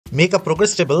Make a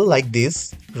progress table like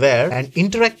this, where an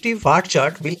interactive bar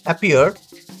chart will appear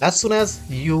as soon as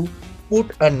you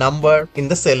put a number in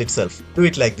the cell itself. Do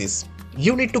it like this.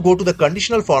 You need to go to the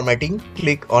conditional formatting,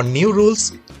 click on new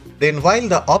rules. Then while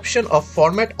the option of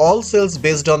format all cells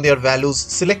based on their values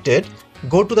selected,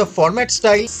 go to the format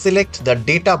style, select the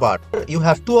data bar. You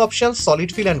have two options,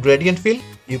 solid fill and gradient fill.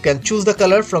 You can choose the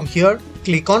color from here,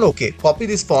 click on OK. Copy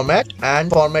this format and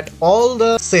format all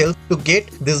the cells to get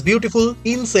this beautiful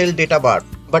in-cell data bar.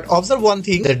 But observe one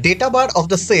thing, the data bar of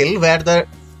the cell where the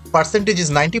percentage is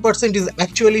 90% is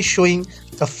actually showing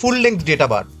a full-length data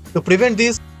bar. To prevent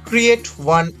this, create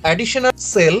one additional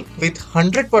cell with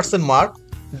 100% mark.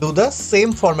 Do the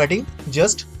same formatting,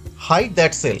 just hide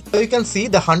that cell. So you can see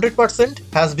the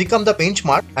 100% has become the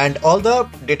benchmark and all the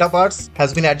data bars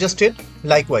has been adjusted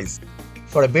likewise.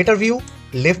 For a better view,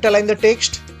 left align the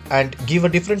text and give a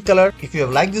different color. If you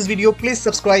have liked this video, please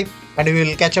subscribe and we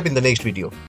will catch up in the next video.